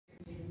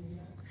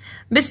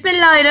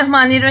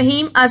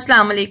Bismillahirrahmanirrahim.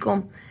 Assalamu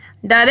alaikum.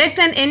 Direct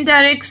and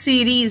Indirect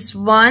Series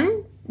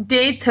 1,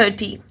 Day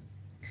 30.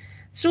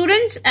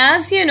 Students,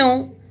 as you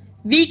know,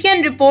 we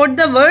can report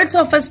the words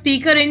of a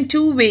speaker in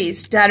two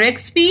ways, direct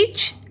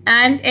speech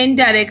and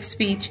indirect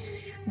speech.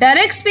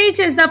 Direct speech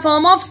is the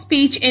form of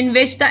speech in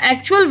which the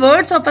actual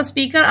words of a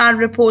speaker are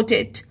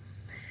reported.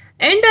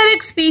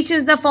 Indirect speech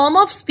is the form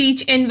of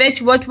speech in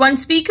which what one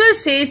speaker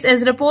says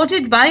is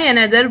reported by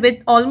another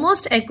with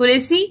almost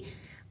accuracy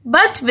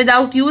but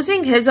without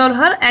using his or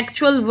her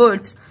actual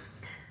words.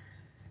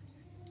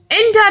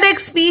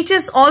 Indirect speech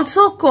is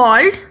also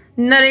called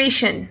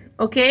narration.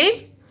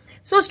 Okay.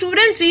 So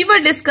students, we were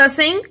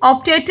discussing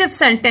optative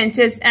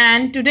sentences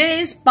and today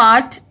is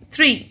part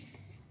 3.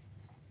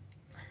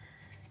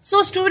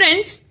 So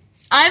students,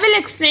 I will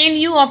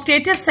explain you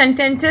optative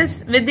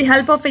sentences with the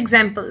help of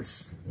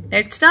examples.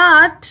 Let's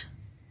start.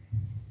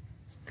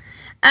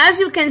 As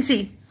you can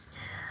see,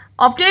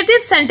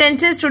 optative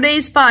sentences today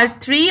is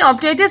part 3.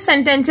 Optative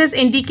sentences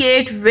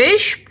indicate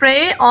wish,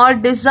 pray or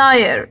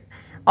desire.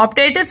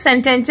 Optative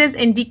sentences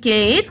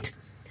indicate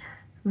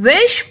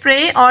wish,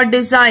 pray or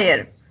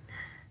desire.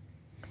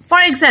 For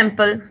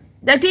example,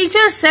 the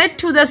teacher said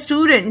to the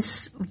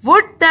students,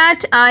 "Would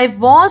that I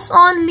was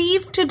on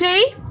leave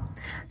today?"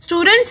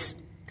 Students,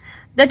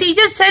 the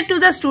teacher said to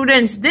the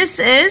students, this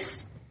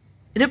is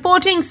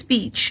reporting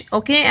speech,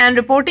 okay, and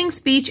reporting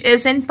speech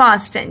is in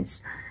past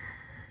tense.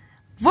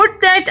 Would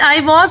that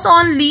I was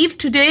on leave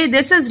today,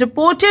 this is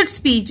reported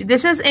speech,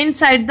 this is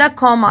inside the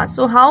comma.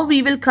 So how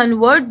we will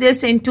convert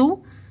this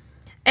into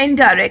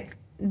indirect?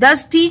 The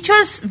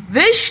teacher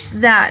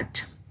wished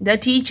that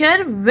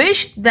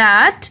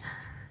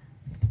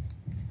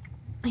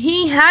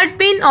he had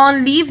been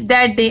on leave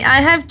that day.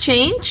 I have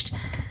changed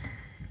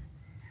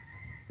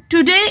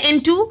today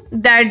into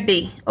that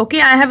day.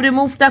 Okay, I have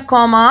removed the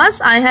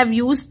commas, I have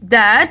used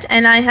that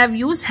and I have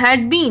used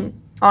had been.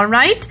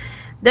 Alright,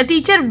 the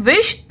teacher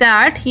wished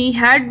that he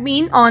had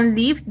been on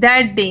leave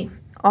that day.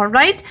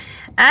 Alright,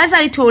 as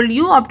I told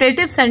you,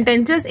 optative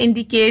sentences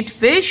indicate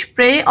wish,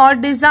 pray or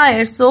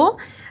desire. So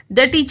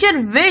the teacher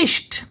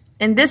wished,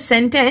 in this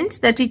sentence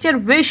the teacher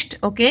wished,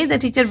 okay, the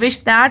teacher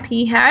wished that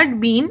he had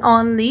been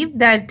on leave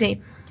that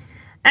day.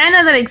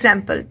 Another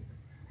example,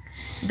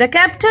 the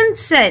captain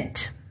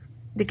said,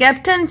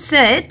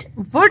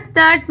 would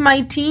that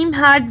my team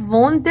had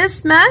won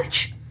this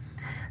match?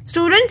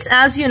 Students,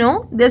 as you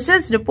know, this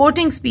is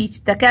reporting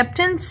speech. The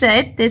captain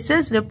said, this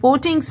is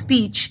reporting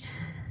speech.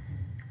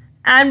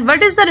 And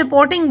what is the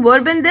reporting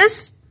verb in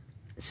this?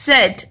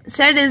 Said.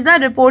 Said is the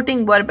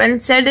reporting verb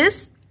and said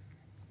is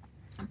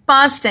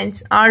past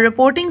tense. Our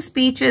reporting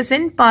speech is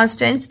in past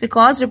tense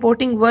because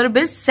reporting verb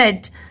is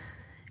said.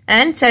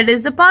 And said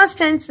is the past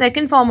tense,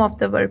 second form of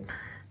the verb.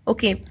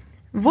 Okay.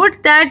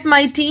 Would that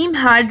my team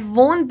had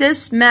won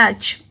this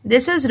match.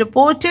 This is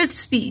reported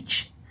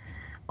speech.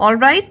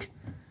 Alright.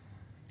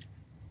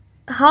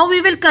 How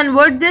we will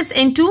convert this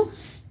into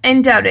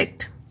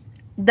indirect?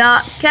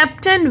 The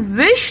captain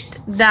wished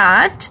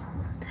that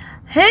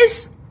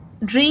his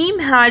dream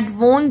had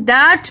won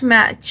that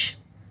match.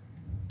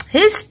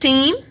 His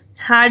team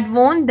had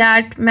won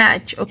that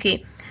match.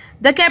 Okay.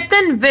 The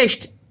captain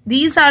wished.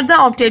 These are the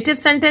optative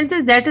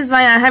sentences. That is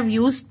why I have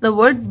used the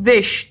word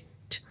wish.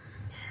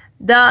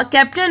 The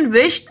captain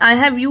wished, I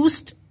have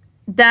used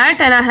that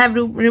and I have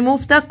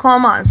removed the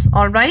commas.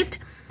 Alright.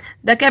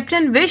 The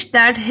captain wished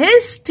that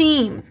his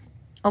team,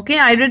 okay,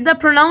 I did the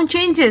pronoun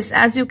changes.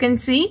 As you can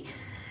see,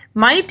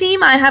 my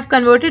team, I have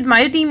converted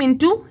my team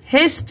into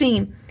his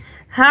team,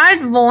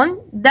 had won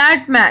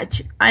that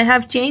match. I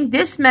have changed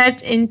this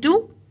match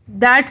into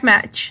that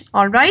match.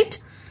 Alright.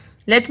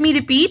 Let me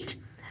repeat.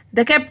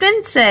 The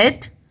captain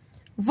said,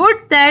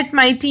 would that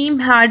my team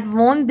had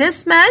won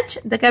this match.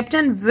 The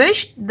captain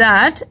wished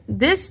that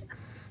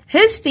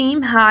his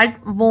team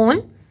had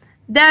won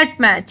that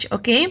match.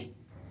 Okay.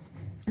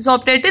 So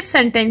optative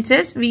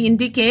sentences, we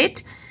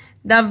indicate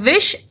the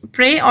wish,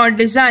 pray or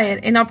desire.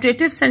 In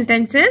optative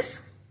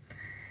sentences,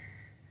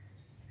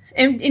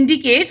 it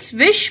indicates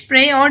wish,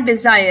 pray or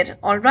desire.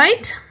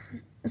 Alright.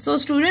 So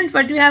student,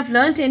 what you have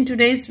learnt in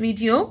today's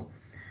video.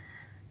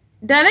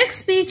 Direct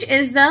speech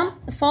is the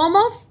form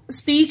of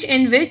speech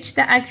in which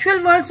the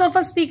actual words of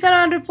a speaker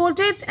are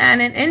reported,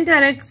 and in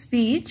indirect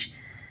speech,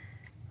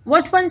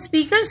 what one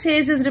speaker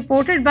says is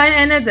reported by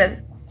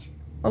another,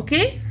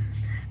 okay,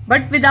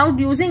 but without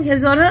using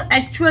his or her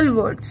actual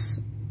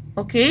words.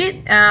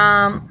 Okay,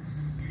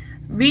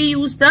 we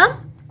use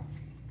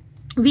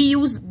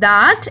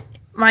that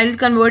while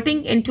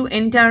converting into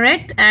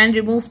indirect and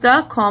remove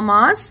the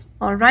commas.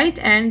 All right,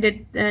 and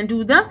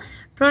do the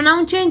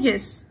pronoun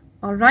changes.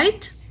 All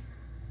right.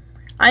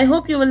 I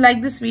hope you will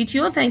like this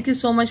video. Thank you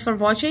so much for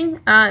watching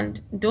and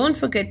don't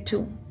forget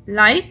to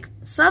like,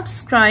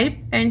 subscribe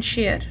and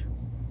share.